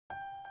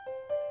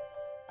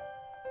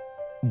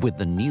With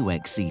the new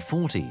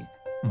XC40,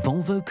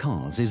 Volvo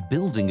Cars is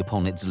building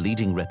upon its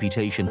leading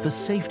reputation for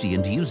safety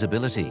and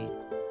usability.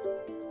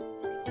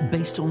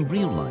 Based on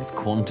real-life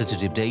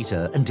quantitative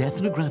data and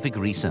ethnographic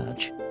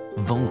research,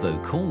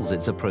 Volvo calls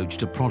its approach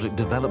to product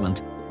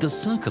development the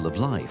circle of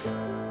life.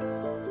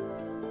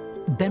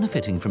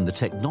 Benefiting from the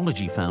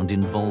technology found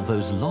in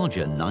Volvo's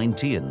larger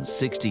 90 and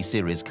 60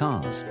 series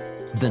cars,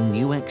 the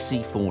new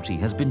XC40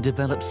 has been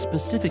developed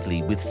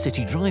specifically with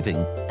city driving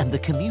and the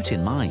commute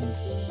in mind.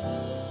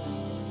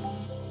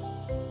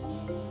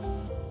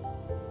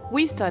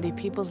 We study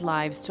people's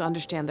lives to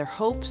understand their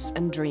hopes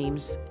and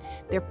dreams,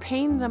 their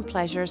pains and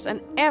pleasures,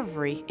 and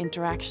every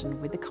interaction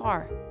with the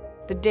car.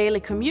 The daily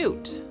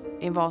commute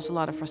involves a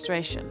lot of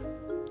frustration.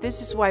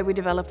 This is why we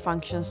develop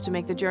functions to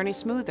make the journey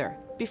smoother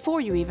before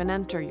you even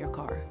enter your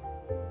car.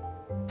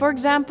 For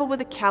example, with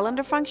the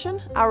calendar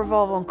function, our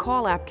Volvo On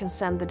Call app can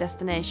send the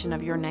destination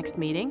of your next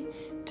meeting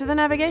to the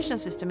navigation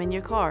system in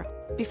your car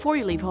before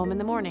you leave home in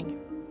the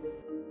morning.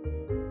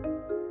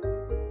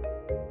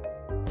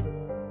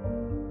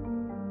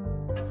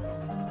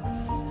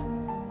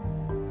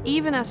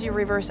 Even as you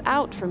reverse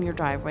out from your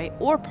driveway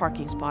or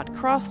parking spot,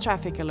 Cross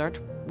Traffic Alert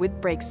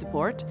with brake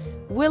support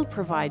will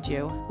provide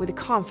you with a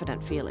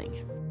confident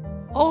feeling.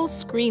 All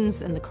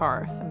screens in the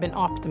car have been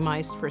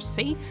optimized for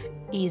safe,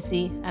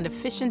 easy, and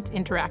efficient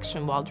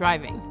interaction while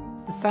driving.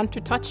 The center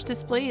touch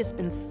display has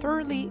been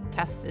thoroughly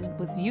tested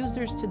with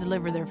users to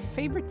deliver their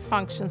favorite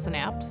functions and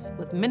apps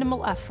with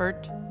minimal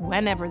effort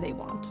whenever they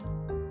want.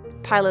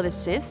 Pilot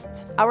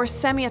Assist, our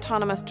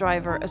semi-autonomous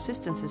driver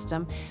assistance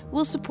system,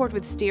 will support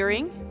with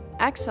steering,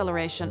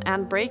 acceleration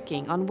and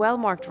braking on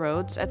well-marked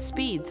roads at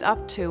speeds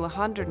up to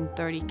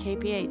 130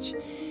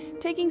 kph,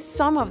 taking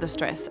some of the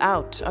stress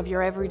out of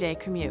your everyday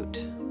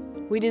commute.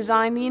 We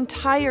design the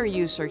entire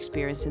user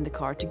experience in the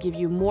car to give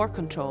you more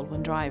control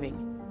when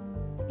driving.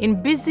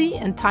 In busy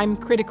and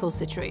time-critical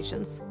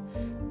situations,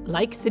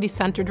 like city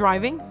center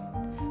driving,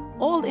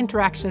 all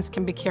interactions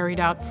can be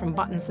carried out from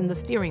buttons in the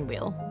steering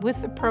wheel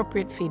with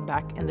appropriate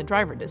feedback in the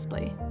driver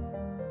display.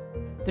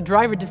 The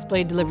driver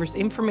display delivers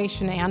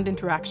information and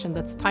interaction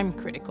that's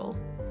time-critical,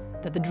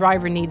 that the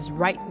driver needs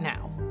right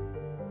now.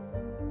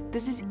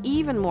 This is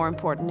even more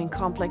important in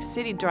complex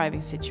city driving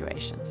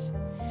situations.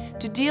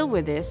 To deal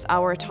with this,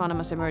 our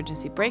autonomous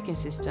emergency braking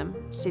system,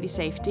 City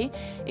Safety,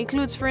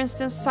 includes, for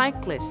instance,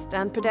 cyclist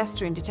and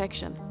pedestrian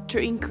detection to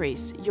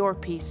increase your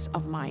peace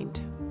of mind.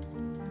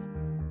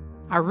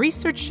 Our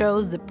research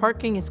shows that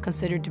parking is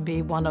considered to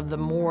be one of the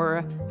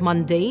more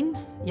mundane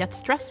yet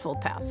stressful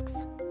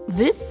tasks.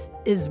 This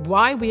is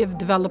why we have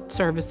developed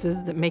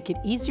services that make it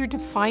easier to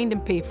find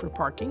and pay for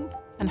parking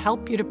and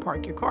help you to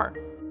park your car.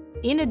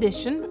 In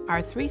addition,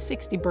 our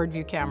 360 bird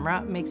view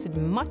camera makes it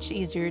much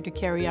easier to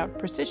carry out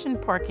precision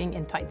parking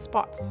in tight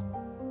spots.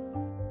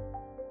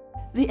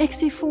 The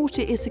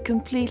XC40 is a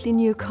completely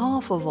new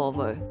car for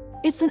Volvo.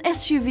 It's an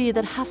SUV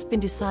that has been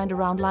designed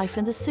around life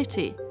in the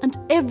city, and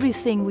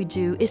everything we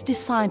do is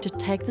designed to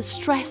take the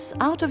stress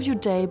out of your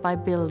day by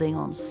building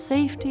on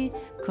safety,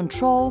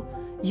 control,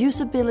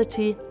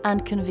 usability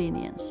and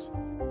convenience.